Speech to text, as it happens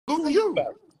for you.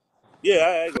 Yeah,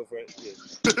 I ain't go for it.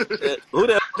 Yeah. Who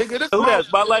that? Nigga, this Who my that?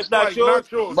 My life, not life, yours.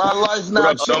 not yours, My nigga. life What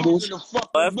not up, yours in Stumbles? the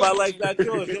Oh, fucking that's my life, building. not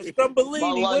yours. Yo,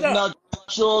 My Stumbellini, what life up? not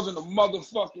yours in the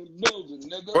motherfucking building,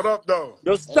 nigga. What up, though?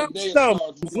 Yo, Every day it Stumps,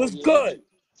 starts more, what's you hear me? good?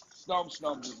 Stump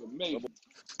is amazing.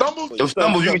 Stumbles, Yo,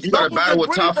 Stumbles, you got a Stumbles battle and with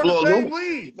Gwitty Top from the Floor same Lou?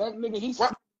 league. That nigga,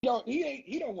 What?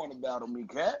 he don't want to battle me,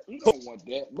 cat. He don't want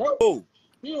that, bro. Who?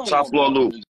 He don't Top want to Floor battle Lou.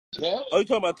 me, cat. Oh, you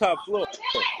talking about top floor?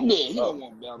 Yeah, he Oh, don't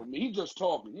want to battle me. He just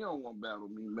talking. He don't want to battle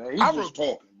me, man. He I just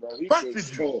talking, bro. He requested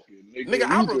just you. talking, Nigga, nigga.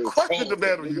 I He just requested to talking,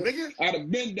 battle you, nigga. nigga. I'd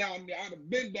have been down there. I'd have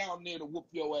been down there to whoop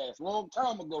your ass long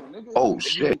time ago, nigga. Oh,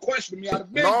 If you shit. requested me, I'd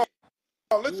have been No,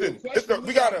 there. You listen, requested me,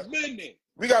 we I'd got have been there.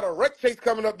 a rec chase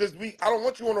coming up this week. I don't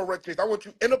want you on a rec chase. I want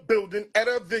you in a building, at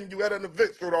a venue, at an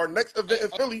event. So our next event in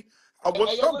Philly, I want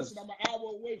Hey, yo, listen, Stumbles. I'm an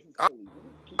hour away from I Philly,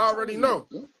 nigga. Keep already telling you know.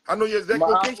 that, nigga. I know your I'm exact an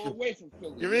hour location. away from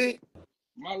Philly, You nigga. mean?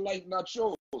 My life not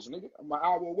yours, nigga. I'm an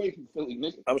hour away from Philly,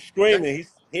 nigga. I'm screaming.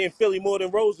 He in Philly more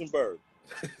than Rosenberg.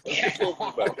 What you talking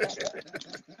about? Hey, yo,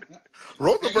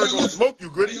 Rosenberg gonna listen. smoke you,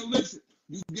 Hey, yo, Gwitty. listen.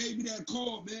 You gave me that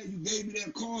call, man. You gave me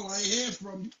that call. I ain't hear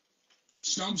from you.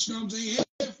 Stumps ain't hear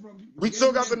from you. We You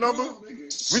still gave me got the that number. call,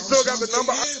 nigga. We still got the Stumps ain't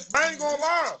number. hear I from ain't you, gonna nigga.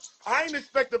 lie. I ain't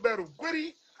expect to battle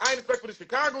Gwitty. I ain't expect for the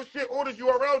Chicago shit or this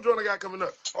URL joint I got coming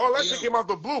up. All that Hey, shit yo. came out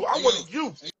the blue. I Hey, yo. wanted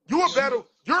you. Hey, You a yo, battle.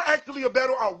 You're actually a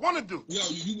battle I want to do. yo,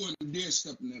 you wouldn't dare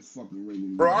step in that fucking ring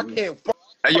with me, Bro, I bro. can't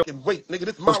Hey, yo, fucking wait. Nigga,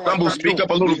 this is my life, Stumbles, not speak yours. up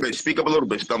a little bit. Speak up a little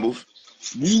bit, Stumbles.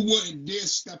 You wouldn't dare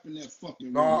step in that fucking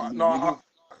ring No, with me, no, nigga.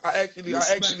 I actually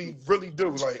Respectfully. really do.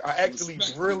 Like, I actually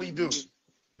Respectfully, really do. nigga.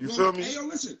 You Yo, feel me? hey, yo,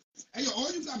 listen. Hey, yo,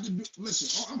 all you got to do,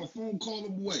 listen, I'm a phone call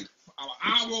away. I'm an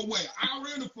hour away. An hour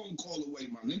and a phone call away,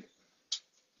 my nigga.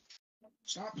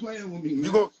 Stop playing with me, You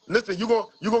man. go listen. You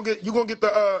gonna get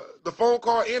the phone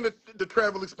call and the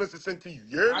travel expenses sent to you.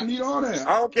 You hear I me? need all that.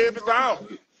 I don't care if need it's all that. out.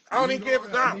 I I don't need even care if all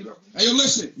it's that. I out. need all Hey, yo,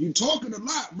 listen. You talking a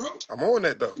lot, bro. I'm on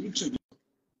that though. Let me check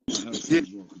my Yeah.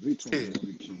 headphones on because they talking all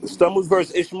they can. Stumbles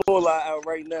versus Ishmael out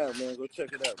right now, man. Go check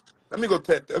it out. Let me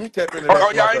tap into that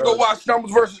Oh, so I y'all ain't go can. watch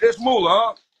Stumbles versus Ismula,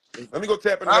 huh? Let me go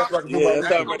tap into Huh? that so I can do my Yeah,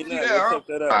 that's Yeah, out go research. right see now. that, Go huh? check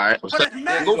that All out. right. What is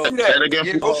Yeah, We go next? go. see Say that. it again.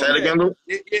 Yeah, go Say see it that. again, Lou.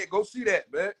 Yeah, go see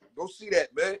that, man. Go see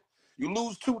that, man. You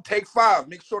lose 2, take 5.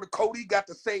 Make sure the Cody got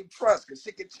the same trust, cause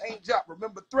shit can change up.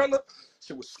 Remember Thriller?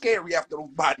 Shit was scary after those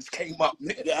bodies came up,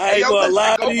 nigga. I Hey, ain't yo, gonna listen,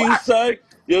 lie go to you, watch it, son. nigga.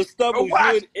 Your Go Stubbles, you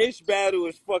watch and it. Ish battle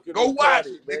is fucking Go watch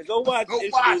retarded, it, man. nigga. Go watch Go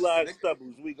watch Ishmael it, and nigga.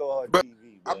 Stubbles. We go on But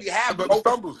TV, I'll man. be happy but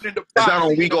Stumbles. opening the It's box, out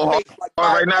on We seeing them Go face like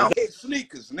Hard five right now. pair of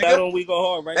sneakers, That nigga. on We Go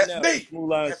Hard right That's now. me.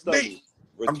 Ishmael and That's me. Stubbles.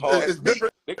 Retarded. That's It's me,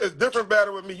 different. nigga. It's different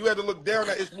battle with me. You had to look down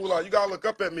at Ishmael. You gotta look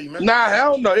up at me, man. Nah,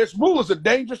 hell no. This rule is a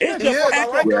dangerous Ish nigga. will He is. Fuck I you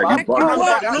pack like talking Yeah, him. about. you pack bugging. you I'm up,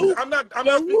 not. Lou. I'm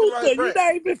Yo, not speaking about his Luther, you craft.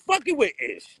 not even fucking with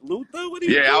Ish. Luther, what are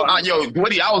you Yeah, talking yo, about?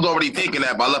 Gwitty, I was already thinking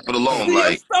that, but I left it alone. See your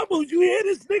Like, Stubbles, you hear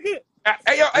this nigga?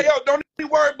 Hey, yo, don't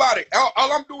even worry about it. All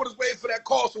I'm doing is waiting for that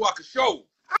call so I can show.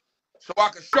 So I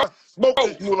can show. I smoked So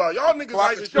Ishmael. Y'all niggas I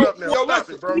can hyping shit show. up now. Yo, Stop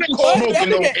listen. it, we bro. ain't What? That smoking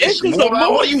no nigga Ish is a Ishmael.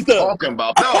 What are you monster. talking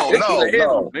about? No, This is no, an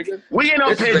animal, no. nigga. We ain't up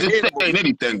This is here an just animal. saying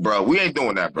anything, bro. We ain't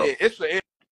doing that, bro. Yeah, it's an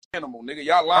animal, nigga.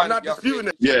 Y'all I'm lying if not y'all say disputing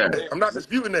this shit Yeah. ain't an that. I'm not animal, nigga.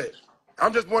 disputing that.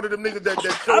 I'm just one of them niggas that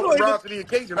I show don't even rise to the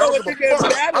occasion. I know don't a give a nigga in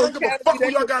fuck. I Battle don't give a Academy fuck who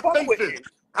that y'all can got fuck faith with in. Ish.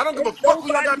 I don't give a It's fuck who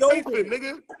y'all nobody got faith over in, it.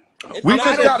 nigga. It's We I'm not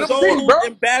not just a no gotta symbol. see, soul bro.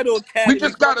 in Battle We Academy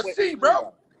just fuck gotta with see, bro.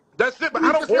 Ishmael. That's it, but I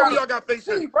We don't just care who gotta y'all got faith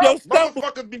in. see, bro. Yo, Stumbles,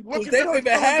 Motherfuckers be looking they don't different,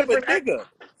 even feeling have a different, nigga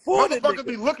for the motherfuckers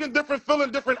be nigga. looking different,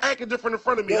 feeling different, acting different in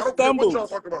front of me. Yo, I don't care what y'all Stumbles,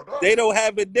 talking about, dog. they don't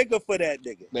have a nigga for that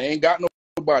nigga. They ain't got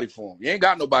nobody for him. You ain't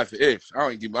got nobody for Ish.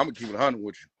 I'm gonna keep it 100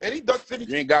 with you. And he ducked City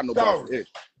You ain't got nobody Towers. for Ish.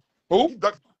 Who? He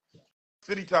ducked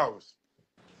City Towers.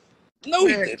 No,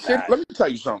 he Man, did shit, not. let me tell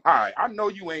you something. All right, I know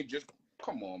you ain't just.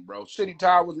 Come on, bro. City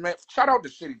Towers, man. Shout out to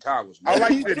City Towers, I man.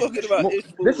 like You City. talking about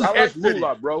This Ishmael? is I Ish like City.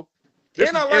 Moolah, bro. This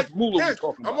And is I Ish like Moolah we Ish.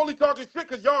 talking I'm about. only talking shit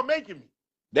because y'all making me.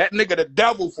 That nigga the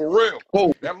devil for real.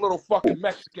 Cool. That little fucking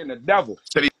Mexican the devil.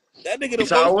 City That nigga the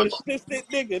most Towers. consistent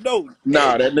nigga. No,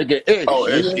 Nah, Ish. that nigga Oh,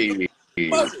 Ish, nigga. Ishi.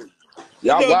 Bugging.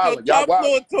 Y'all Yo, wildin'. Y'all top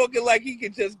floor wildin'. talking like he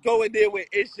can just go in there with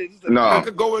Ish and just I No, beat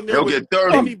could him. go in there he'll with get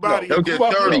 30. Fuck no. anybody, He'll get including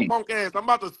Fuck your no. 30. punk ass. I'm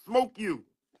about to smoke you.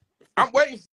 I'm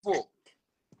waiting for it.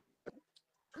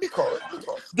 Let me call it. Let me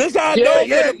call it. This how I know Yeah, I'm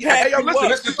yeah, gonna yeah. pack Hey, yo, you listen, up.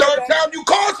 this is the third time you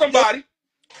call Yo, somebody.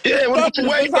 Yeah, what you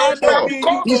Stumbles, this waiting how I Third know time for? you me and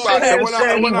you call He gonna said, somebody. And pack he when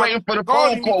said I up. he when I waiting for the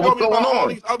called phone you, you call. told What's me going about all on?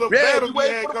 these other Yeah, battles you we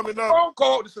waiting had for the coming up. phone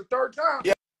call. This is the third time.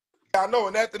 Yeah, I know.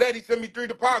 And after that, he sent me 3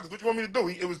 deposits. What you want me to do?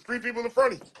 It was 3 people in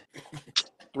front of you.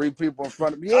 3 people in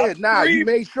front of me. I'm Yeah, nah, you screaming.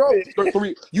 made sure it was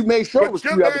three. You made sure it But was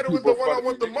your 3 other battle was people the in one I front of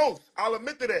me, want the nigga. most. I'll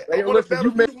admit to that. I Hey, yo, want to listen,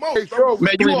 battle you you the most. made sure it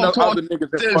was Man, you 3 on call other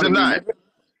niggas in sins front or of me, not? nigga.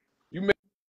 You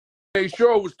made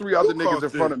sure it was 3 other You niggas call in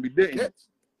front shit. of me, didn't you? Okay?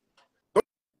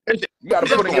 You got to You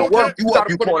got put to in do your with work. Cat? You You up, got to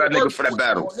you put in call your that nigga work for that before you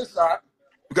come battle. on this side.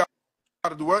 You got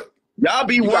to do what? Y'all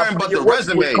be You got to worrying put in about the your work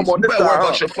before you come resumes. on You this better worry side,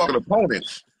 about huh? your fucking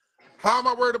opponents. How am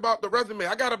I worried about the resume?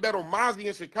 I got a bet on Mozzie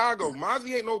in Chicago.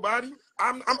 Mozzie ain't nobody.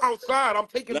 I'm outside. I'm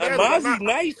taking Now battles. I'm Mozzie not.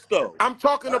 nice though. I'm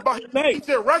talking about. Mozzie He nice.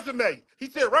 said resume. He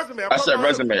said resume. I'm I talking said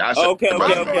about him. resume. I said Okay, okay,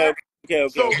 Resume. resume. okay, okay,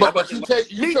 okay, So okay. I my, But fuck you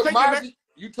with you me took taking that. Mozzie.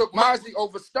 You took My, Mozzie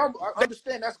over Stumble. I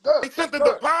understand. That's good. they That's sent the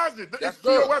good. deposit. It's That's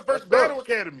good. TOS That's versus good. Battle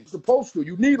Academy. You're supposed to.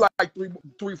 You need like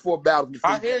three, 4 battles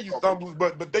before I you hear start you, talking. Stumbles,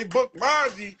 but they booked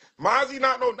Mozzie. Mozzie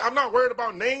not no. I'm not worried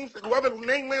about names. Whoever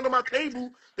name land on my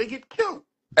table, they get killed.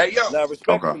 Hey yo, now Okay.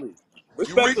 respectfully.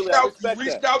 Respectfully, I you respect that.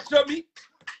 reached out to me.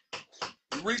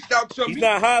 You reached out to He's me.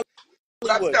 not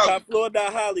What I Hollywood. tell you? Top floor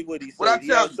not Hollywood, he What I said. He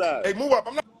tell you? outside. Hey, move up.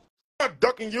 I'm not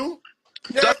ducking you.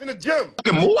 Your ass in the gym.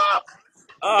 Fucking move up.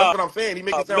 That's Oh, what I'm saying. He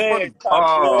make it sound man, funny. top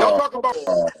floor. Y'all Oh, talk Come about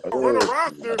on. run a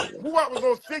roster. Muwap was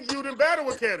on Sig Feud in Battle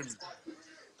Academy.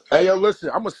 Hey yo, listen.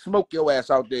 I'm gonna smoke your ass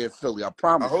out there in Philly. I I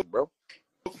promise you, hope bro.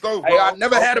 so, Hey, I bro.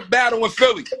 never had a battle in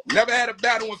Philly. Never had a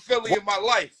battle in Philly in my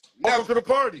life. Welcome Never. to the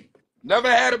party. Never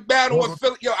had a battle in Welcome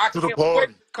Philly. Yo, I to the can't wait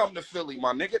party. to come to Philly,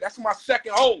 my nigga. That's my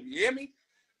second home. You hear me?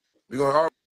 We gonna all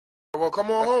right, well,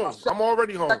 come on That's my home. I'm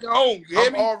already home. second home. You hear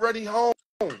I'm me? already home.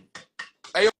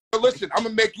 Hey, yo, listen. I'm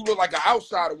gonna make you look like an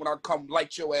outsider when I come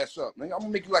light your ass up, nigga. I'm gonna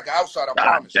make you like an outsider. I God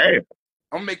promise you. damn.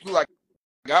 I'm gonna make you like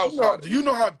an You know, outsider. do you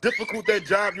know how difficult that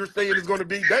job you're saying is gonna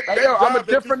be? That Hey, yo, that I'm a job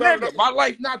that you different signed nigga. up, My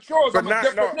life not yours. but I'm a not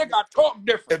different no. nigga. I talk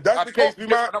different. If that's I the case, talk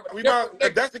different. I'm a different if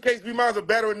nigga. that's the case, we might as well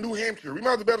battle in New Hampshire. We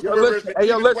might as well battle Yo, somewhere where listen. it's an Hey,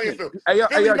 yo, even playing listen. field. Hey,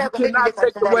 Philly yo, not you gonna make me cannot look like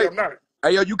take somebody away. I'm not.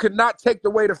 Hey, yo, you cannot take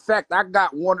away the fact I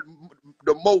got one of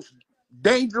the most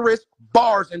dangerous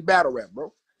bars in battle rap,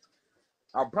 bro.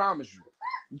 I promise you.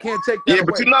 You can't take that Yeah,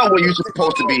 but away. you know where you're You can't take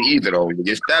supposed that to be away. either, though.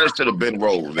 Your status should have been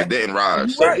rose. It didn't rise.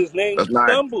 You Because So right. his name let's not.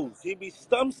 stumbles. He be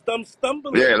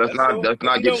stumbling. Yeah, let's That's not. all. Let's If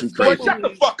not he get don't too Boy, stumble, crazy. shut the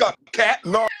fuck up, cat.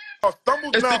 No,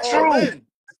 Stumbles It's the not all truth, in.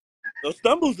 no,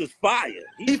 stumbles is fire.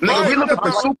 He He nigga. fire. We fired. He looking just I'm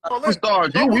for not fucked up. all in.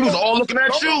 superstars. We was all looking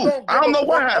at Stumbles you. don't I give don't a know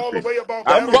what fuck all the happened. way about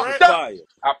I battle Stumbles rap. is fucked up. fire.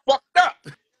 I fucked up.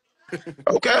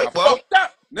 Okay, I well, fucked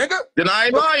up, nigga. then I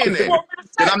ain't What the fuck lying you then. want me to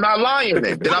Then say? I'm not lying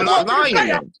then. Then What I'm you not want me to lying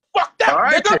say? I then. fucked All up,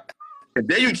 right, nigga. then.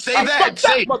 There you say I that. fucked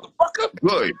up, Say it. motherfucker.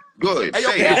 Good, good. Hey,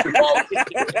 yo, Say it. cat, bro.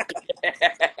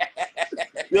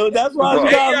 Yo, that's why you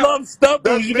What? Hey, gotta yo. love Stumbles.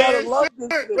 That's You gotta man love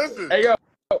this shit. nigga. Listen, Hey, yo.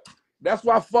 That's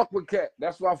why I fuck with Cap.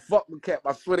 That's why I fuck with Cap.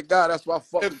 I swear to God, that's why I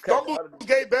fuck if with Cap. Stumbles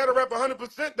gave battle rap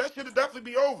 100%, that should definitely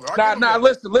be over. I give him Nah, that.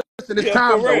 listen. It's Yeah,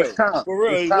 for time, though. It's real. time. For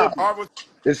real, It's he time. would be. I was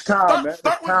It's time, man. It's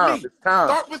start with time. me. It's time.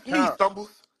 Start with It's me, time.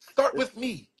 Stumbles. Start It's, with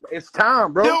me. it's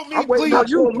time, bro. Kill me, I'm waiting I on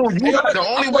please. you. told you, Hey, yo, the listen.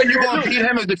 only I'm way waiting you're on gonna you. beat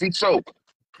him is if he choke.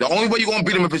 The only way you're gonna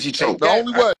beat him is if he Hey, choke. The Cat,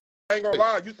 only I way. ain't gonna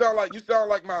lie. You sound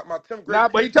like my 10th Nah,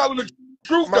 grade but he teacher. telling the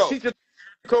truth, My though. teacher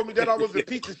told me that I was a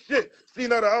piece of shit.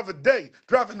 Seen her the other day,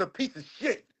 dropping a piece of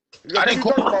shit. I That's what didn't you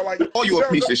talking about. Like, call you you a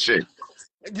sound piece of shit.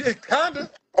 yeah, kinda.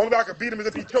 Only way I could beat him is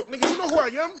if he choked. Nigga, you know who I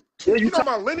am. Yeah, you You know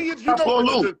my lineage. You top know floor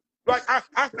Luke. like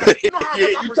you know how Yeah,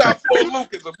 much I you top protect. four Luke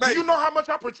is Do you amazing. know how much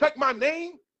I protect my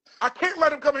name? I can't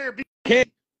let him come here and beat Can't,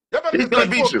 me. That better He's than gonna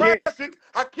St. Paul beat you. can't. Classic.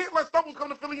 I can't let Stumbles come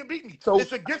to Philly and beat me. So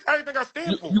It's against everything I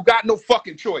stand for. you got no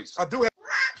fucking choice. I do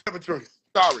have a choice.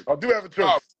 Sorry. I do have a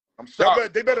Sorry. choice. I'm Y'all sorry.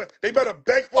 better, they better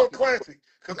beg for a Fucking, classic.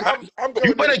 Cause you got I'm You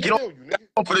coming there to better get kill you, nigga.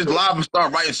 off of this live and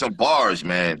start writing some bars,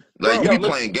 man. Like you Bro, yo, be listen.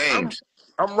 playing I'm games.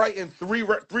 I'm writing three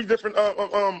different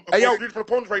Hey, for yo, three different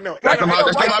opponents right now. hey, And yo, I hey, have yo, to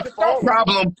That's not right write for my shit for all of Stumbles. them.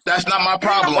 problem. That's not my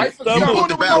And I'm problem. Right for You not Stumbles. Stumbles. doing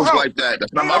put it the with no battles help. like that.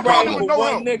 That's not And my I'm I'm doing it writing with for problem. no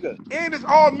one help. nigga. And it's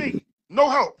all me. No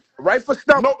help. Right for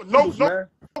No Stumbles, man.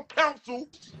 counsel.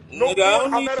 No Nigga, I more.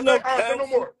 don't I need matter of no fact, all right, say no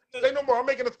counsel. more. Say no more. I'm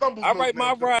making a stumbles I note write now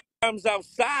my too. rhymes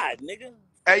outside, nigga.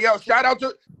 Hey, yo, shout out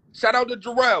to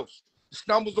Jarrell's.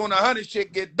 Stumbles on 100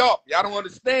 shit get dark. Y'all don't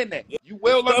understand that. You The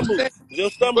will Stumbles. understand. Yo, You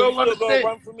Stumbles, you will still gonna understand.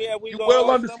 run for me at We You Go will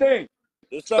Hard, Stumbles? understand.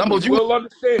 The Stumbles, Stumbles. You you will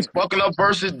understand. was fucking up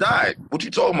versus died. What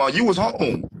you talking about? You was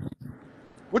home.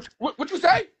 What you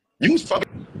say? You was fucking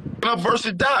up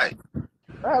versus died.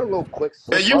 I had a little quick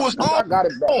And slip you up. was I got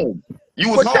it back. home. You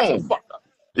was But shut the home. fuck up.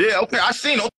 Yeah, okay. I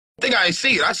seen it. I think I ain't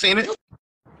see it. I seen it. You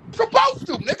supposed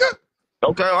to, nigga.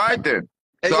 Okay, all right then.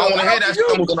 Hey So I yo, want Shout to hear out to that you.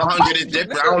 stumbles You on 100 is supposed to,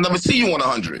 different. I nigga. don't never see you on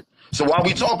 100. So why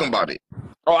we talking about it?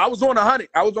 Oh, I was on 100.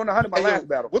 I was on 100 my hey yo, last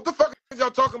battle. what the fuck is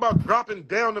y'all talking about dropping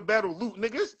down the battle loot,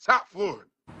 nigga? It's top floor.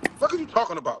 Fuck are you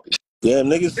talking about? Yeah,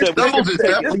 niggas This said we nigga Stumbles should is said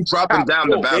take this it. definitely dropping top down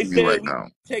to floor. They battle you said right we now.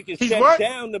 take a He's step what?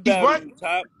 down to He's battle what? you,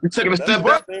 Top. You're taking a That's He's step what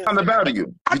they what? saying. down to battle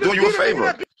you. I He's just doing you a beat a nigga favor.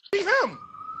 that beat him.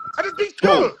 I just beat Who?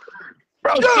 Suge.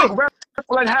 Bro, Suge Suge. rap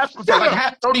for like Shut up.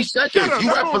 30 Shut seconds. up. You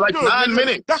That's rap for on like Suge, 9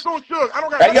 nigga. That's minutes. on Suge. I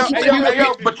don't got Hey, nothing yo, to What do you with hey, that think yo, you nigga hey, gonna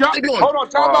yo, beating me. but y'all, they doing? hold on,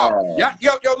 time out.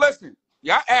 Yo, listen.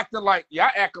 y'all acting like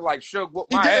Suge whooped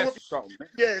He my didn't ass whip. or something, man.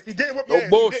 Yes, he didn't whip No your ass. He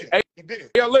bullshit. didn't. Hey, He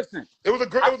didn't. yo, listen. It was a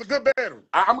good. It was a good battle.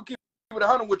 I'm gonna keep it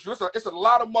 100 with you. It's a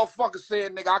lot of motherfuckers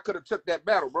saying, nigga, I could have took that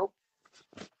battle, bro.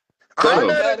 I ain't Could've.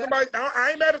 mad at somebody. I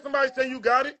ain't mad at somebody saying you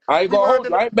got it. I But ain't we gonna lined hold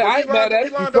you. up. But I ain't mad at we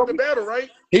it. You lined feel up the me? battle, right?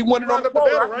 He We won it on lined the up the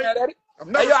floor. battle, I ain't right? mad at it. I'm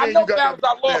Hey, never yo, I saying you know got battles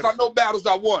I the lost. I battle. know battles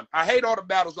I won. I hate all the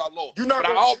battles I lost. You not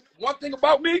But gonna. one thing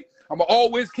about me, I'm gonna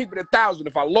always keep it 1,000.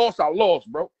 If I lost,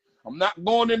 bro. I'm not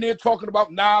going in there talking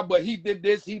about nah, but he did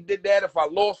this, he did that. If I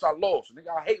lost, I lost.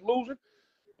 Nigga, I hate losing.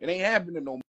 It ain't happening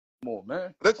no more,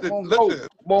 man. I'm Listen, on go. listen,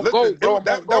 I'm on go, listen. bro. I'm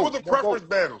on That go. was a I'm on go. preference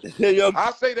battle. Yo,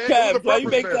 I say that it was a Cabs, why you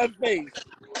preference make battle. that face?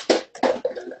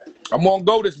 I'm on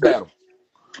go this battle.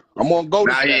 I'm on go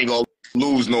this Now he battle. ain't gonna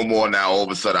lose no more now all of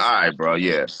a sudden. All right, bro,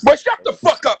 yeah. But shut the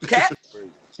fuck up, cat.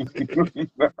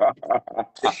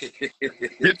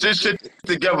 Get your shit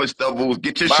together, Stubbles.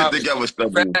 Get your shit My together,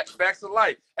 Stubbles. facts of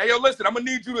life. Hey, yo, listen, I'm gonna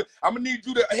need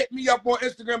you to hit me up on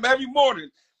Instagram every morning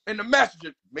in the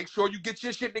messenger. Make sure you get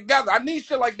your shit together. I need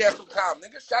shit like that sometimes,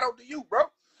 nigga. Shout out to you, bro.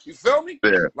 You feel me?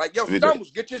 Yeah. Like, yo,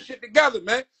 Stumbles, get your shit together,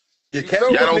 man. Your You cat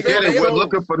feel Y'all me, put me don't nigga? get on it. the Hey, yo, We're road.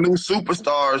 looking for new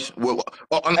superstars.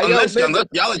 hey, yo, Unless nigga.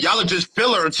 y'all are just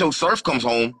filler until Surf comes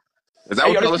home. Is that Hey,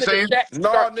 what yo, this y'all are nigga saying? Shaq just No,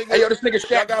 started. Hey, nigga, yo, this nigga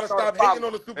y'all Shaq just gotta started stop hating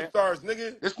on following the me, man. superstars,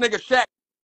 nigga. This nigga Shaq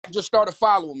just started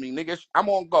following me, nigga. I'm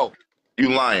on go. You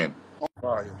lying.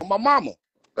 Fire. On my mama.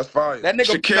 That's fire. That nigga,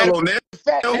 Shaquille matter O'Neal? of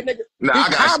fact, that nigga, Nah, he I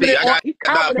gotta see.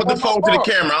 commented on Put the my phone to the bar.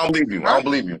 camera. I don't believe you. I Huh? don't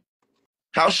believe you.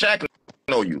 How Shaq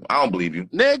know you? I don't believe you.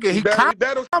 Nigga, he He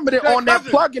battled commented Shaq on that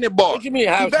cousin. plug in it bar. What you mean?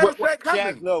 He How battled what Shaq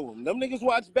Shaq cousin. know him? Them niggas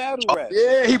watch battle Oh, rap,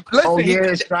 Yeah, nigga. listen,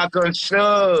 yeah, Shotgun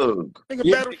Shug. Nigga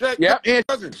yeah, battled Shaq yep, and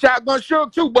cousin. Shotgun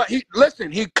Shook too. But he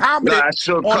Nah, commented that's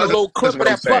Shug on the cousin little is clip of what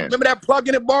I'm that plug. saying. Remember that plug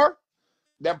in it bar?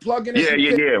 That plug in it Yeah, from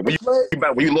yeah, Kid yeah. Slade?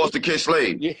 When you lost to Kid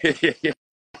Slade.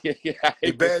 Yeah, yeah. I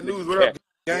Hey, hate this bad nigga news. What cat. up,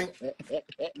 gang?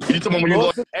 You talking about You when you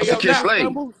lost lost to Hey to yo, Kid nah. Slade?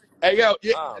 Stumbles? Hey yo,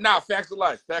 yeah, Ah, nah. Facts of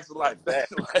life. Facts of life. bad.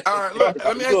 Facts of life. All right, look.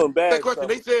 Let me You ask you doing that bad, question.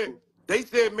 Stumbles. They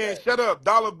said, man, shut up.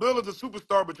 Dollar Bill is a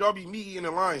superstar, but y'all be meat eating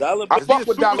and lying. Dollar I Bill Is he a fuck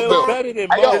with Dollar Bill. superstar? better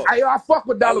than Hey yo, Is, Marv. I fuck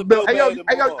with Dollar Dollar Bill. Bill better than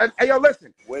Marv. Hey yo,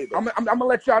 listen. Way better. I'm gonna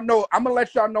let y'all know. I'm gonna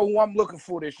let y'all know who I'm looking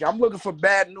for this year. I'm looking for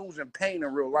bad news and pain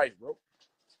in real life, bro.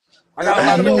 I got a pain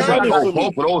lot Bad in of the news pain. running comments. Oh, for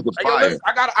both me. of those are Hey yo, fire. listen.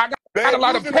 I got a Bad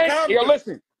lot of news in the pain. Hey yo,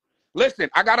 comments. listen.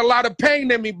 I got a lot of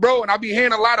pain in me, bro, and I be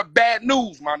hearing a lot of bad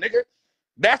news, my nigga.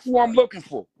 That's who I'm Fire. looking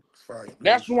for. Fire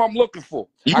That's news. who I'm looking for.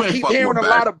 You I ain't keep fucking hearing with a bad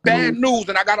lot of bad news. news,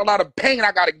 and I got a lot of pain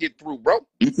I gotta get through, bro.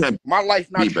 You can't My life,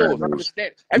 be not bad yours. I news.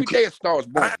 understand. You Every can't. day a star is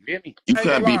born. I, You hear me? You I ain't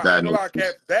gonna can't be lie. I bad ain't gonna news. lie,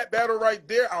 Cap. That battle right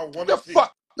there, I want to The see.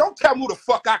 fuck? Don't tell me who the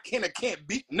fuck I can and can't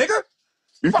beat, nigga.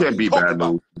 You Fuck can't you be talking bad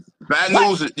about? news. Bad What?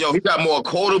 news is, yo, he got more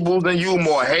quotables than you,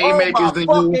 more Oh haymakers my than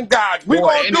you, fucking God. We more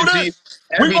gonna do energy, this.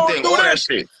 We gonna everything, do all that this.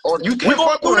 shit. Or you We can't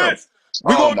gonna fuck do with him. this.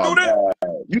 We Oh gonna my do this.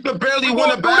 God. You could barely We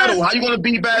win a gonna do battle. this. How you gonna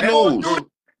be bad We Cats the gonna news? do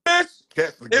goo. this.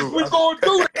 Cats the Is goo. we gonna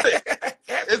do this.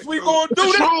 Cats Is the we goo. gonna It's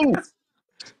do true. this.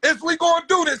 Is we gonna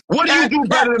do this. What do you Cat, do cat.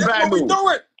 better than This bad what we news?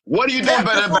 doing. What are you doing Cat,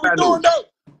 better this than what we bad doing news? though.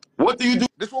 What do you do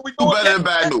This what we doing, better cat. than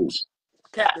bad news?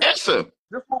 Cat, Answer.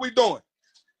 this what we doing.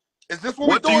 Is this what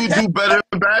we What do doing, you cat? do better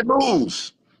than bad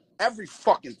news? Every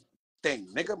fucking thing,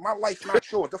 nigga. My life not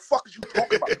yours. The fuck is you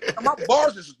talking about? And my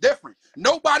bars is different.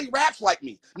 Nobody raps like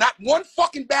me. Not one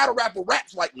fucking battle rapper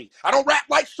raps like me. I don't rap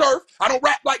like Surf. I don't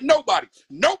rap like nobody.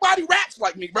 Nobody raps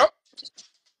like me, bro.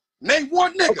 Name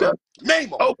one nigga. Okay. Name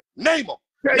him. Okay, Name him.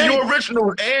 you Name him.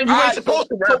 original, and All you ain't right, supposed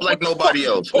to rap so like what the fuck nobody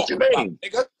is you else. What you talking about, mean?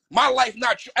 nigga? My life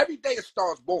not your. Every day a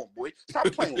star is born, boy.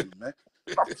 Stop playing with me, man.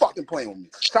 Stop fucking playing with me.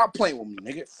 Stop playing with me,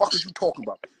 nigga. Fuck is you talking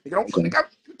about? Nigga, don't Okay. nigga,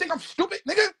 you think I'm stupid,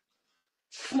 nigga?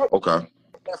 Smoke Okay.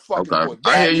 that fucking Okay. boy.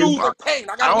 I hear Bad you. news and pain.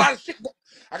 I I got a don't, lot of shit.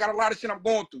 I got a lot of shit I'm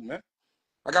going through, man.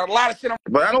 I got a lot of shit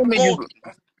but I don't I'm think going you through,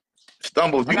 man.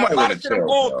 stumbles. I You got might a want lot to of shit I'm chill,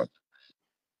 going through. bro.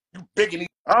 You big and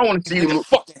I don't want to see these you. niggas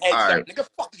fucking head All right. shot. Nigga,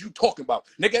 fuck is you talking about?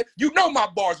 Nigga, you know my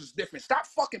bars is different. Stop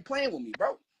fucking playing with me,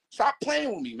 bro. Stop playing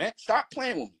with me, man. Stop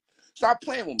playing with me. Stop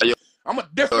playing with me. I'm a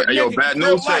different nigga in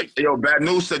real life. Bad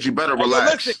news said you better Hey, yo,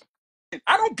 listen. relax.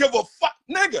 I don't give a fuck,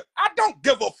 nigga. I don't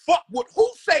give a fuck what who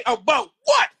say about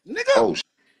what, nigga. Oh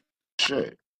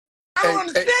shit. I don't hey, hey,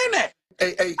 understand that.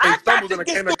 hey, I got stumbles to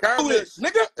get in the through this, comments.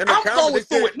 nigga. In the I'm comments, going they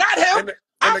through said it, not him. in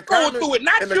I'm the going comments through it,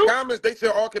 not in the you. comments they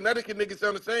said all Connecticut niggas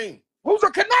sound the same. Who's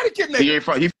a Connecticut He nigga? ain't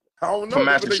from. He I don't from know.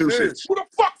 That's what they said. Massachusetts. Who the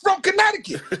fuck from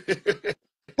Connecticut?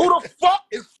 Who the fuck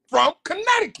is from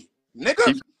Connecticut, nigga?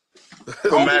 He I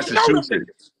from don't even know them Massachusetts.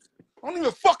 niggas. I don't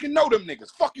even fucking know them niggas.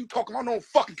 Fuck you talking. I don't know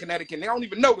fucking Connecticut. Nigga. I don't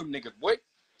even know them niggas, boy.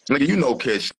 Nigga, you know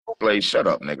Kid Slade. Shut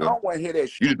up, I nigga. don't want to hear that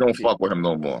You just don't shit. fuck with him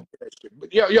no more.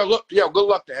 But yo, good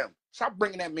luck to him. Stop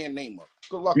bringing that man's name up.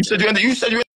 Good luck You to said him. you. You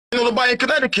said you know nobody in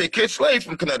Connecticut. Kid Slade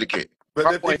from Connecticut.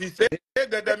 But if he said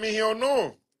that, that means he don't know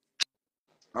him.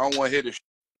 I don't want to hear this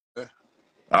shit.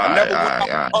 All I right, never all went right, out,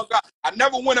 all right. hung out. I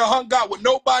never went and hung out with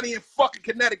nobody in fucking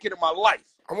Connecticut in my life.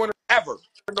 I want Ever.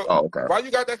 to know Oh, okay. why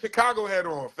you got that Chicago hat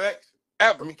on, Facts.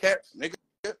 Ever. I mean, Cats. Nigga.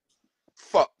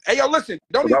 Fuck. Hey, yo, listen.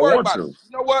 Don't Because even I worry want about it. to.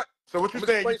 You know what? So what you I'm going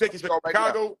to saying? You explain taking something to y'all right now.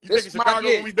 Chicago? You This taking is my Chicago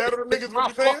year. when we battle them This niggas? is What my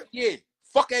you saying? fucking year.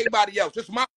 Fuck everybody else. This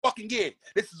is my fucking year.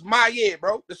 This is my year,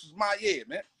 bro. This is my year,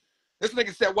 man. This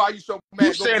nigga said, why you so You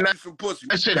mad? Go saying get that, you some pussy.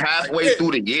 that shit Like, halfway yeah.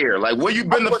 through the year? Like, where you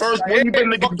My been the pussy first? Where right you here. been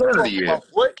the Fuck you beginning of the talking year?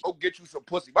 about, boy? Go get you some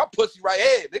pussy. My pussy right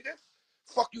here, nigga.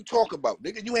 Fuck you talking about,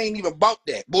 nigga. You ain't even about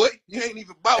that, boy. You ain't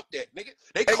even about that, nigga.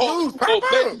 They Hey, calling news, you pop little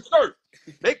baby up. sir.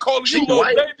 They calling you She's little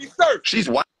white. baby sir. She's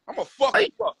white. I'ma fuck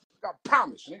you up. I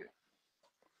promise, nigga.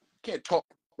 Can't talk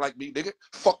like me, nigga.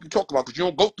 Fuck you talking about, because you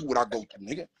don't go through what I go through,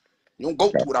 nigga. You don't go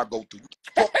through what I go through.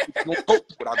 You don't go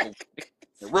through what I go through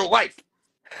in real life.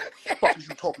 Fuck is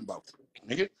you talking about,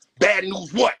 nigga? Bad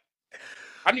news what?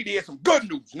 I need to hear some good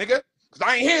news, nigga. Because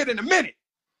I ain't heard it in a minute.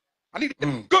 I need to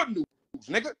hear some good news,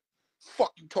 nigga.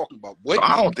 Fuck you talking about, boy?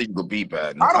 I don't think you could beat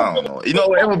bad. I I don't don't give know. You a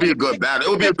know, it fuck would who be a could good think battle. It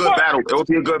would be a good what. battle. It would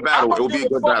be a good I battle. It don't would be give a a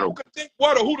good fuck battle. who could think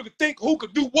what or who could think who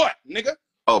could do what, nigga.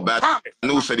 Oh, bad Promise.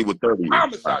 news said he was 30 you.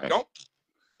 Promise All I right. don't.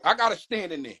 I gotta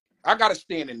stand in there. I gotta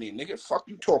stand in there, nigga. Fuck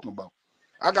you talking about.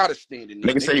 I gotta stand in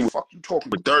there, Nigga said nigga. he was Fuck you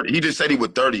talking 30. He just said he was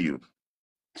 30 you.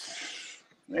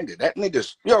 about. Nigga, that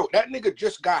nigga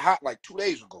just got hot like 2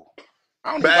 days ago.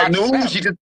 I don't even Bad watch his news. battle. He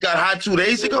just got hot 2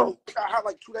 days ago. He got hot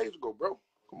like 2 days ago, bro.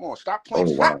 Come on, stop Oh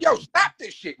playing. wow. Stop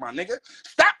this shit, my nigga.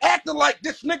 Stop acting like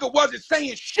this nigga wasn't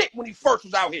saying shit when he first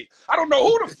was out here. I don't know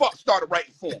who the fuck started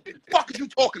writing for him. Fuck is you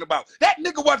talking about? That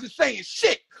nigga wasn't saying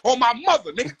shit on my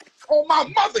mother, nigga. On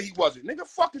my mother, he wasn't, nigga.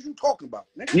 Fuck is you talking about,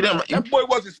 nigga? He didn't. That boy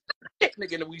wasn't shit,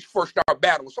 nigga, when we first started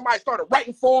battling. Somebody started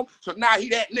writing for him, so now he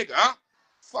that nigga, huh?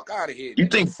 Fuck out of here, You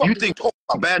nigga. think Fuck is you talking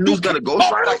about? bad You news got can't a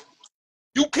talk ghostwriter? like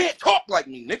you can't talk like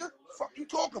me, nigga. Fuck you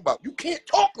talking about? You can't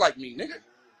talk like me, nigga.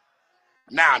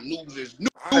 Nah, news is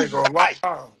I ain't gonna lie.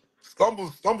 right.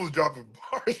 Stumbles dropping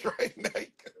bars right now.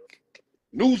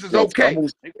 News is Yo, okay.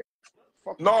 Stumbles. Nigga.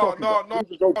 Fuck you No, talking about? no,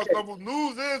 News is okay. Stumbles.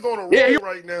 News is on the Yeah, you road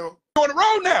right now. on the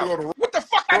road He now. on the What the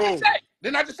fuck I just road. say?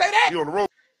 Didn't I just say that? He on the road.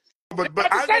 Didn't But I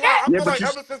I just ain't say gonna lie. that? I Yeah, feel but like you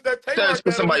ever since that said Tay-Rock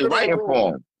for battle, he somebody been on the writing road.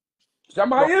 for him.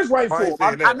 Somebody No, is writing I for ain't him. saying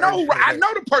I that. I ain't know. saying I that.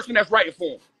 know the person that's writing for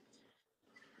him.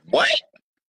 What?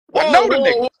 I Whoa, know the whoa,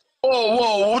 nigga. whoa, whoa,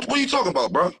 whoa. What are you talking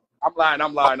about, bro? I'm lying.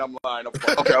 I'm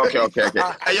fucking. Okay, okay, okay, okay.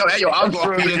 Hey, yo, I was gonna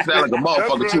Real feed nigga into that like shit. a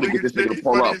That's motherfucker real too to get nigga this nigga shit. to He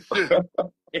pull funny up. as shit.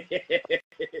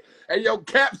 Hey, yo,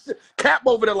 Cap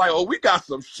over there like, oh, we got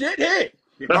some shit here.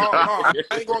 No, I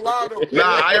ain't gonna lie though. Nah,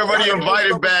 I I already gotta give it invited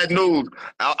Stumbles. bad news.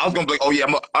 I was gonna be like, oh yeah,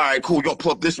 all right, cool. You're gonna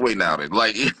pull up this way now then.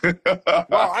 Like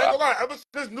No, I ain't gonna lie. Ever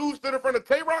since News stood in front of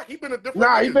Tay-Rock, he been a different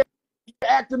Nah, he nigga. been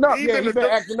acting up. He Yeah, been he a been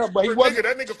acting up, but he different wasn't.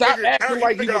 nigga. That nigga Stop acting he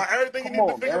like he figured was. out everything he Come needed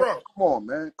to on, man. figure out. Come on,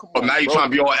 man. Come oh, on, now you bro.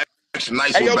 trying to be all extra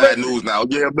nice Hey, with yo, bad listen. news now.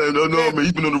 Yeah, man, no, Man, man,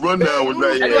 he's been on the rundown bad with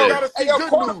that, news Hey, still yo, yeah. gotta hey, see yo, good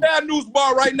call the news. bad news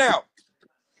bar right now.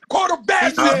 Call the He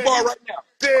bad news said, bar right now.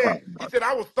 he said,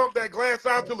 I will stump that glass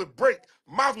out till it break.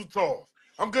 Mazel tov.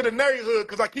 I'm good in neighborhood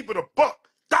because I keep it a buck.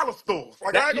 Dollar stores.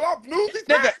 Like, That I ain't gonna lie, news, he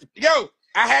nigga, said. yo,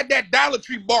 I had that Dollar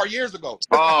Tree bar years ago.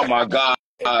 Oh my God.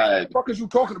 Fuck is you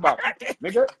talking about,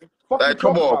 nigga? Fuck you Hey,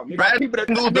 come talking on. about, nigga? I Bad keep it.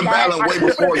 news been Nigga, battling I way keep it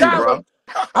a before you, dollar. bro.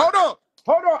 Hold on.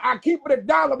 I keep it a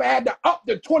dollar, but I had to up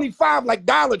to 25 like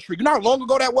Dollar Tree. You know how long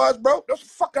ago that was, bro? That's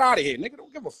fuck out of here, nigga.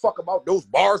 Don't give a fuck about those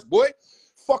bars, boy.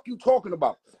 Fuck you talking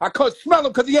about? I couldn't smell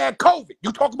him because he had COVID.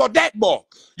 You talk about that ball.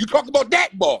 You talk about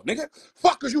that ball, nigga.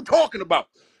 Fuck is you talking about?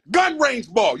 Gun range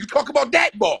ball. You talk about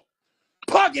that ball.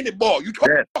 Plug in it ball. You talk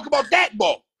Yeah. about that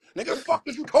ball. Nigga, fuck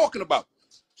is you talking about?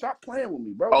 Stop playing with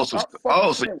me, bro. Oh, Stop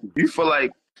fucking so playing with me. you feel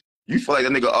like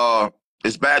that nigga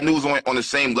is bad news on the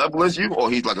same level as you, or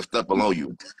he's like a step below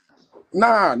you?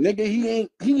 Nah, nigga, he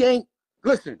ain't.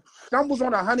 Listen, Stumbles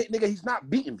on 100, nigga, he's not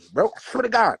beating me, bro. I swear to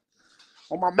God.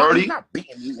 On my mom, he's 30? not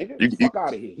beating me, nigga. You, you Fuck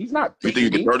out of here. He's not you think you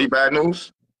beating get me. 30 bad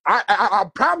news? I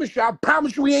promise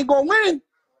you he ain't gonna win.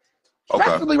 Okay.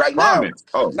 Especially right now. Promise.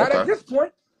 Oh, Not at okay. this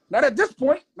point. Not at this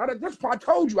point. Not at this point. I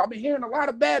told you, I've been hearing a lot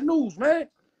of bad news, man.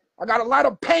 I got a lot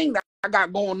of pain that I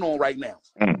got going on right now.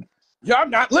 Mm. Y'all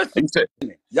not listening. You said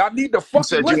Y'all need to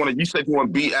fucking listen. you said you want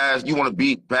to beat ass, you want to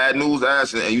beat bad news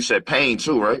ass, and you said pain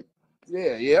too, right?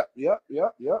 Yeah.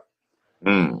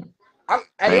 Mm. I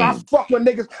Pain. fuck with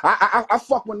niggas. I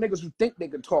fuck with niggas who think they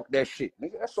can talk that shit,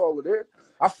 nigga. That's all it is.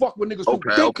 I fuck with niggas who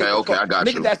think they can Okay. talk. I got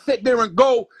Niggas you. that sit there and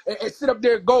go and sit up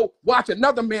there and go watch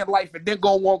another man's life and then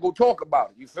go want to go talk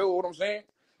about it. You feel what I'm saying?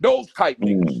 Those type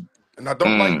niggas. Mm. And I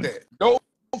don't like Mm. that. Those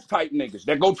type niggas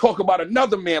that go talk about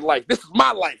another man's life. This is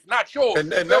my life, not yours.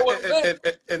 And You and feel that, what I'm saying?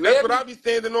 and You that's hear what me? I be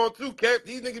standing on too, Cap.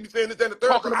 These niggas be saying this and the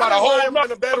third, but Talking about I a ain't whole lying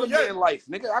in a battle nother yet. man's life,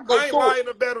 nigga. I go I ain't through it. lying in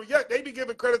a battle yet. They be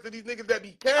giving credit to these niggas that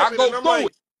be I capping, go and I'm through like,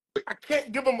 it. I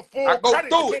can't give them a I full go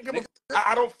credit. I through it, can't give them. nigga.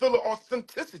 I don't feel the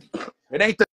authenticity. It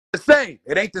ain't the same.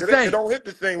 It ain't the It same. don't hit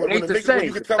the same It when ain't a the nigga when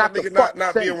you same. can It's tell a not the nigga fucking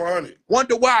not being same. 100.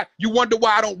 Wonder why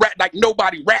I don't rap like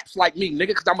nobody raps like me, nigga,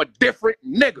 because I'm a different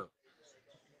nigga.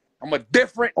 I'm a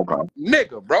different Okay.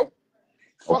 nigga, bro.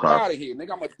 Fuck Okay. out of here,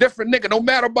 nigga. I'm a different nigga. No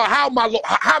matter about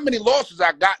how many losses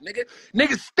I got, nigga.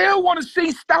 Niggas still want to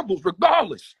see stumbles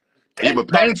regardless. Yeah, 10, but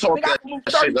 30. Pain talk Nigga, I that can lose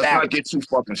shit. 30 Let's not battles. get too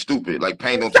fucking stupid. Like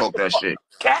Pain Man, don't shut talk the that fuck shit.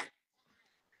 up, cat.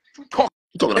 You talking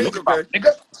You talking to me? It's okay.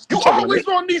 nigga. You You talking to me? always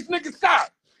on these niggas' side.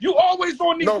 You always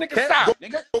on these No, niggas' Cap side,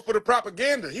 nigga. go for the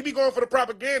propaganda. He be going for the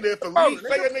propaganda. If a Bro, lead say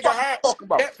nigga, a nigga fuck you hot, talking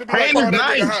about? Cap should be like, Pain is oh, that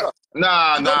nigga nice. hot.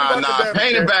 Nah, You know we nah, watch the nah. battle,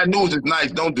 Pain and Cap. Bad News is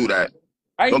nice. Don't do that.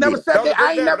 I ain't Don't do never that. said That was they. a I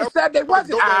dope ain't battle. never said they That was a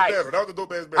wasn't dope ass alright. battle. That was a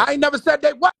dope ass I battle. ain't never said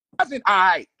they wasn't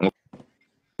alright.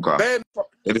 Okay. Bad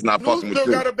It is not news fucking with still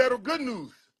you. got a battle. Good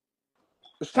news.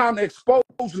 It's time to expose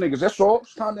niggas. That's all.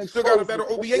 It's time to He still got a expose battle.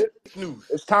 niggas. That's OBH it. news.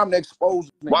 It's time to expose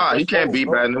niggas. Why? He That's can't all, beat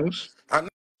bro. Bad News. I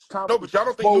It's time know, to but y'all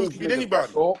don't think news expose can beat niggas. That's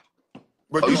anybody. all.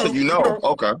 But Oh, You you you don't said do. you You know. don't.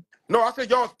 Okay. No, I said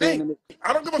y'all stand think. in it.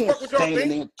 I don't You give a can't fuck what y'all stand in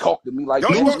think. there and talk to me like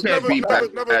Y'all that. News y'all can't never beat Fuck out never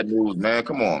of here. never. Bad News, man.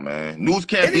 Come on, man. News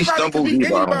can't beat Anybody can Stumbles beat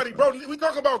either, I don't anybody, think. bro. We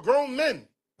talk about grown men.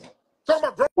 Talking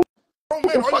about grown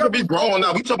men. Who All you fucking gotta do be is growing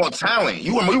up? Google. We talking about talent.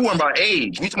 You weren't about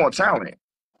age. We talking about talent.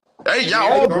 Hey, y'all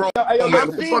Yeah, Hey, all yo, so grown hey, yo, niggas. I've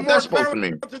What the listen. seen fuck more that's supposed to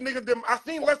talented mean? niggas than I've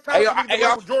seen less Hey, yo, talented niggas than hey, yo,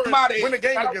 Michael Jordan I'm out of here. win a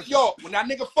game Shout out to against him. y'all. When that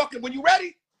nigga fucking, when you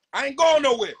ready, I ain't going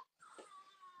nowhere.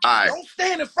 All right. Don't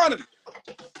stand in front of me.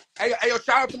 Hey, yo,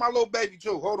 shout out to my little baby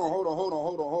too. Hold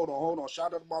on.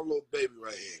 Shout out to my little baby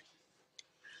right here.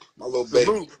 My little baby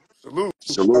Salute, salute.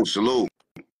 Salute, salute.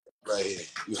 right here.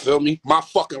 You feel me? My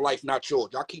fucking life, not yours.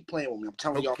 Y'all keep playing with me. I'm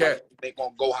telling No y'all, my life cat. ain't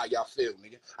gonna go how y'all feel,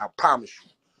 nigga. I promise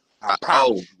you. I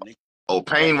Oh, promise you, nigga. oh, It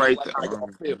Pain ain't gonna right go like there. how y'all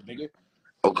feel, nigga.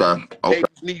 Okay, okay.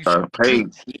 Babies need juice,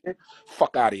 Pain. nigga.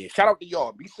 Fuck out of here. Shout out to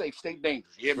y'all. Be safe. Stay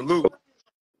dangerous. You hear me? Salute.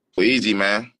 Easy,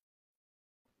 man.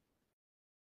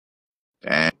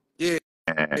 Damn. Yeah,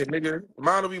 yeah, nigga.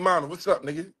 Mine will be mine. What's up,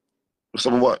 nigga? What's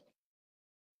up with what?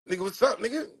 Nigga, what's up,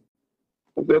 nigga?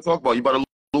 What they talk about? You better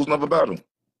lose another battle.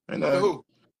 And To who?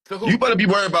 To you who? better be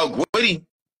worried about Gwitty.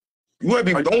 You better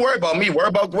be. Are you, Don't worry about me. Worry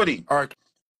about Gwitty. all right,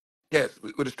 yes.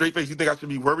 With a straight face, you think I should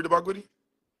be worried about Gwitty?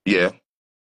 Yeah,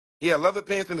 Yeah, leather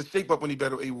pants and the shape up when he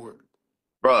battle A Ward.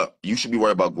 bro. You should be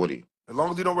worried about Gwitty. As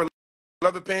long as he don't wear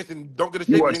leather pants and don't get a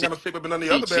You shape up, are he ain't got no shape up in none of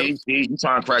the see, other see, battles. see. You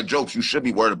trying to crack jokes? You should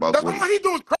be worried about That's Gwitty. all he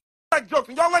do is crack jokes,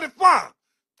 and y'all let it fly.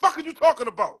 Fuck are you talking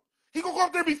about? He gonna go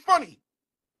up there and be funny.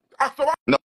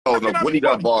 No, I no, no. cannot be Gwitty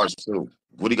got funny. bars too.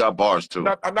 Gwitty got bars too.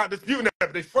 I'm not disputing that.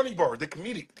 But they funny bars. They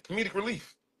comedic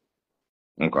relief.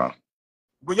 Okay.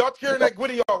 When y'all cheering at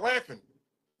Gwitty, y'all laughing.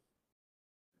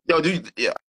 Yo, dude.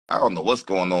 Yeah, I don't know what's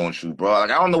going on with you, bro.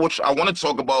 Like, I don't know what I want to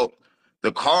talk about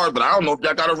the card, but I don't know if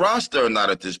y'all got a roster or not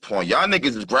at this point. Y'all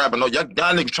niggas is grabbing. Y'all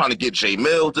niggas trying to get J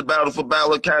Mill to battle for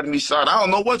Battle Academy side. I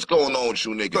don't know what's going on with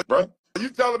you So niggas, bro. you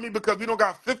telling me because we don't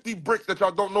got 50 bricks that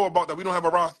y'all don't know about that we don't have a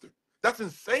roster? That's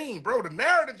insane, bro. The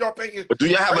narrative y'all paint But do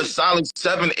is y'all have a crazy. solid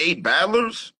 7, 8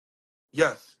 battlers?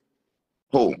 Yes,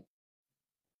 Who?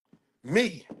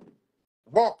 me,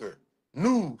 Walker,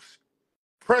 News,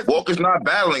 Prezi. Walker's not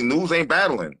battling. News ain't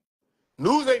battling.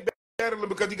 News ain't battling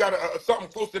because he got something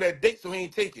close to that date, so he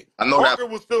ain't take it. I know that Walker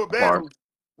was still part. battle.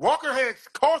 Walker had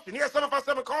caution. He had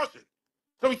 757 caution.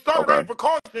 So he started Okay. ready for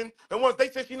caution, and once they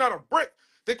said she's not a brick,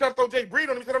 they tried to throw Jay Breed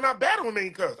on him. He said, I'm not battling me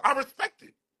because I respect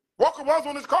it. Walker was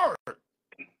on his card.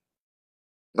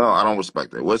 No, I don't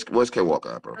respect that. Where's K Walker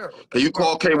at, bro? Yeah, Can that's you about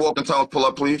call K Walker and tell him to pull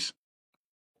up, please?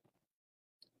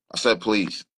 I said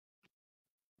please.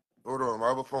 Hold on, my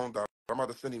other phone died. I'm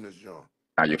about to send him this, John.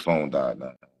 Now your phone died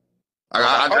now. No, my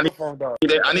I other phone died.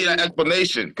 I need an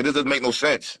explanation because this doesn't make no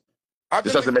sense. I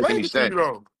This just doesn't make any explained it to sense. you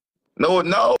though. No,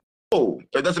 no.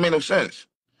 It doesn't make no sense.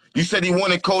 You said he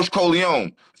wanted Coach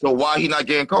Coleon. So why he not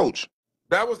getting coach?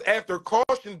 That was after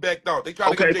caution backed out. They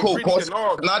tried to go Okay, Jay cool. Breed. He Coach said,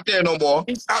 no. not there no more.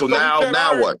 So So he said,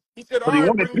 now all right. what? He said, Because all he right,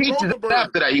 wanted bring me peaches Rosenberg.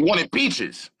 after that. He wanted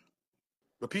peaches.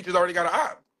 But Peaches already got an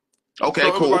op. Okay, So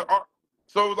it was cool. like,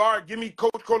 so it was all right, give me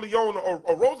Coach Corleone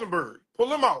or Rosenberg.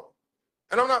 Pull him out.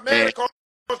 And I'm not mad And at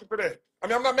Caution for that. I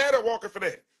mean, I'm not mad at Walker for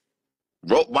that.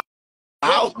 my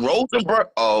You house, don't, Rosenberg.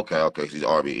 Oh, okay. He's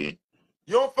RBE.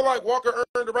 you don't feel like Walker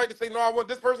earned the right to say, no, I want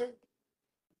this person?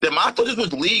 Then I thought this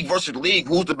was league versus league.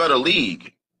 Who's the better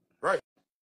league? Right.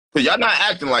 Because y'all not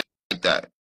acting like that.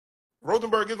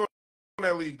 Rosenberg is on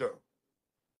that league, though.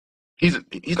 He's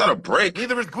not a brick.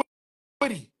 Neither is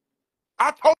Gwitty.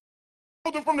 I told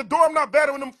them from the door I'm not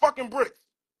better than them fucking bricks.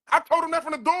 I told them that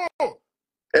from the door.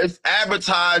 It's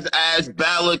advertised as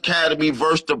Battle Academy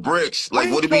versus the Bricks. Like,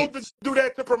 Wing what do we? chose to do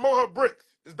that to promote her bricks.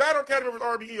 It's Battle Academy with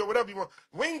RBE or whatever you want.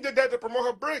 Wing did that to promote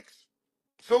her bricks.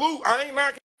 Salute. I ain't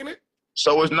knocking it.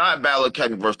 So it's not Battle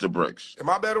Academy versus the Bricks. Am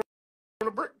I better on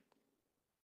the brick?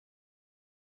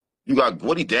 You got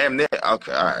Gwitty damn near.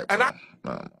 Okay, all right, And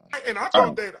bro. I All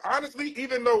thought right. that, honestly,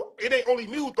 even though it ain't only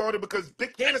me who thought it, because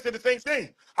Big Cannon said the same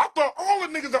thing. I thought all the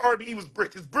niggas at RBE was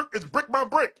brick. It's brick by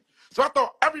brick. So I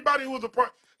thought everybody who was a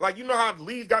part, like, you know how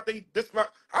Lee's got I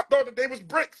thought that they was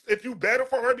bricks if you battle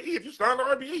for RBE, if you signed to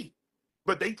RBE.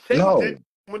 But they changed No, it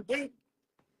when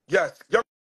yes, young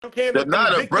Cannon, they're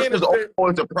not. A Big brick Cannon is said,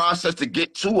 always the process to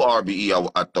get to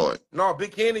RBE. I thought. no,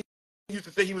 Big Cannon used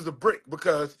to say he was a brick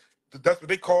because that's what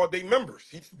they called their members.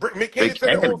 Big They Cannon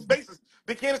said it on can. Spaces.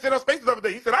 Big Cannon said on Spaces the other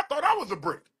day. He said, I thought I was a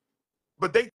brick.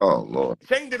 But they Oh Lord.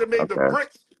 changed it and made the Okay.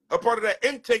 bricks a part of that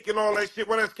intake and all that shit,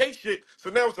 when that's K shit. So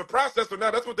now it's a process. So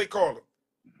now that's what they call it.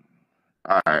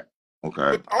 All right. Okay.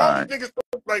 But All all these right. niggas,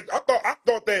 like, I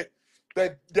thought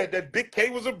that Big K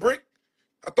was a brick.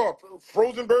 I thought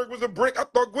Frozenberg was a brick. I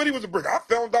thought Gwitty was a brick. I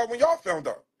found out when y'all found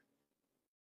out.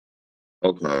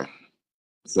 Okay.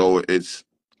 So it's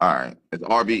all right. It's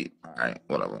RB. All right.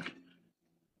 Whatever.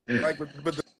 Like,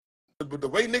 but the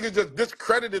way niggas just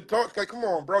discredited talk, like, come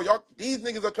on, bro. Y'all, these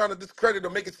niggas are trying to discredit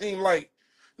or make it seem like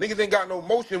niggas ain't got no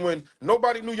motion when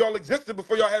nobody knew y'all existed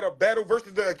before y'all had a battle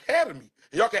versus the Academy.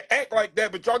 And y'all can act like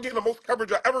that, but y'all getting the most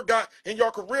coverage y'all ever got in y'all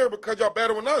career because y'all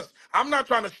battling us. I'm not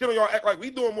trying to shit on y'all, act like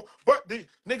we doing more, but the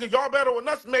nigga, y'all battling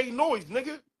us made noise,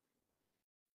 nigga.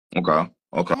 Okay.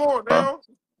 Okay. Come on now.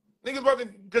 Niggas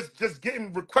wasn't just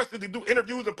getting requested to do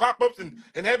interviews and pop-ups and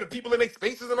having people in their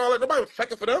spaces and all that. Nobody was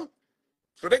checking for them.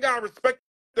 So they gotta respect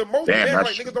the motion. They Damn, act that's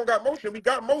like true. niggas don't got motion. We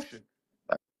got motion.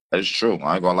 That is true.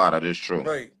 I ain't gonna lie. That is true.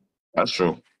 Like, That's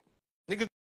true. niggas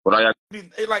But I be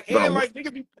like, and no. like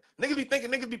niggas be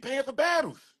thinking niggas be paying for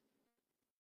battles.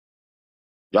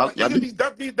 Y'all Like y'all niggas do.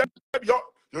 be that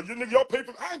you nigga, y'all pay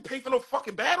for, I ain't pay for no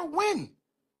fucking battle. When?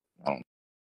 I don't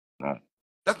know.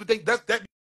 That's what that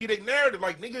be their narrative.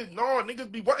 Like, niggas, no,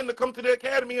 niggas be wanting to come to the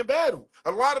academy and battle.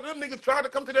 A lot of them niggas tried to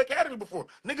come to the academy before.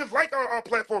 Niggas like our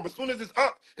platform. As soon as it's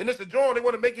up and it's a joint, they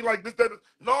want to make it like this, that.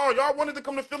 No, y'all wanted to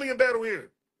come to Philly and battle here.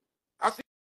 I see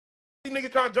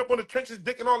niggas trying to jump on the trenches,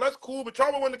 dick and all. That's cool, but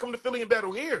y'all wanted to come to Philly and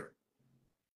battle here.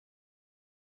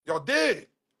 Y'all did.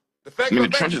 The I facts mean are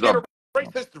the facts. You trenches are can't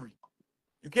erase history.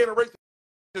 You can't erase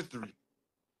history.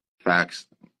 facts.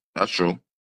 That's true.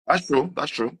 That's true.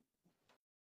 That's true.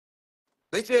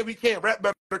 They said we can't rap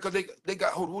better because they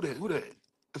got who that?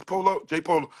 It's Polo, J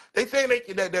Polo. They saying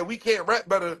that we can't rap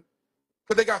better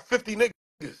because they got 50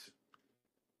 niggas.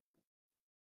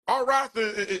 Our roster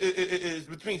is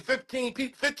between 15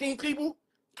 people, 20 people,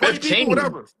 15.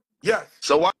 whatever. Yes,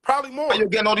 So why probably are you more.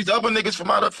 getting all these other niggas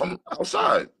from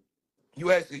outside?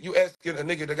 You asking a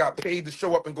nigga that got paid to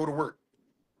show up and go to work.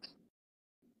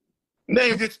 You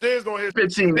Name get Stiz on his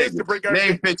 15 Stiz could niggas. break Name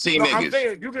everything. 15 No, I'm niggas.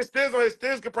 saying you get Stiz on his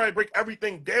Stiz could probably break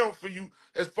everything down for you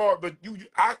as far. But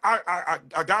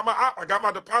I got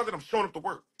my deposit. I'm showing up to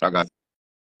work. I got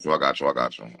you. I got you. I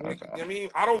got you. I Okay. mean,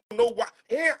 I don't know why.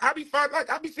 And I be fine. Like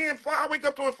I be seeing fly. I wake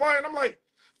up to a fly, and I'm like,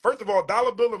 first of all,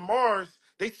 Dollar Bill and Mars.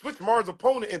 They switched Mars'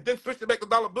 opponent and then switched it back to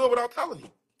Dollar Bill without telling you.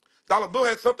 Dollar Bill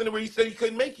had something where he said he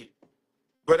couldn't make it,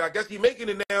 but I guess he making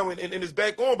it now and it's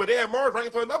back on. But they had Mars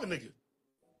ranking for another nigga.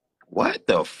 What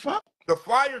the fuck? The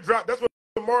flyer dropped. That's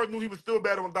when Mars knew he was still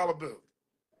battling Dollar Bill.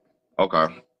 Okay. You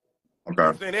know Okay. what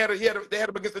I'm saying? They had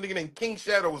him against a nigga named King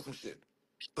Shadow or some shit.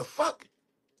 The fuck?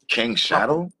 King Oh,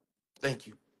 Shadow? thank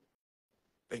you.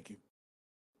 Thank you.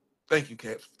 Thank you,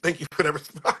 Caps. Thank you for that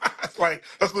response. Like,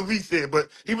 that's what we said, but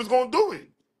he was gonna do it.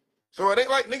 So it ain't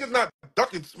like niggas not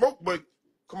ducking smoke, but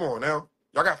come on now.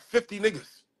 Y'all got 50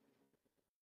 niggas.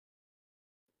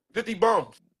 50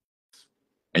 bums.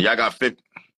 And y'all got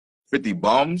 50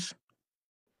 bums?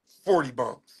 40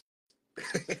 bums.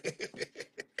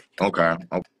 Okay.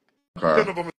 10 Okay.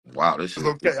 of them Wow, this is is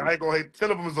okay. I ain't gonna hate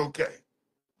 10 of them is okay.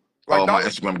 Like oh my Dollar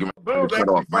Instagram giving me the Bill's cut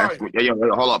actually off. My fire. Instagram,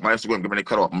 yeah, hold up. My Instagram giving me the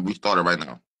cut off. I'm gonna restart it right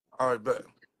now. All right, bet.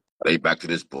 They back to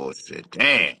this bullshit.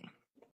 Damn.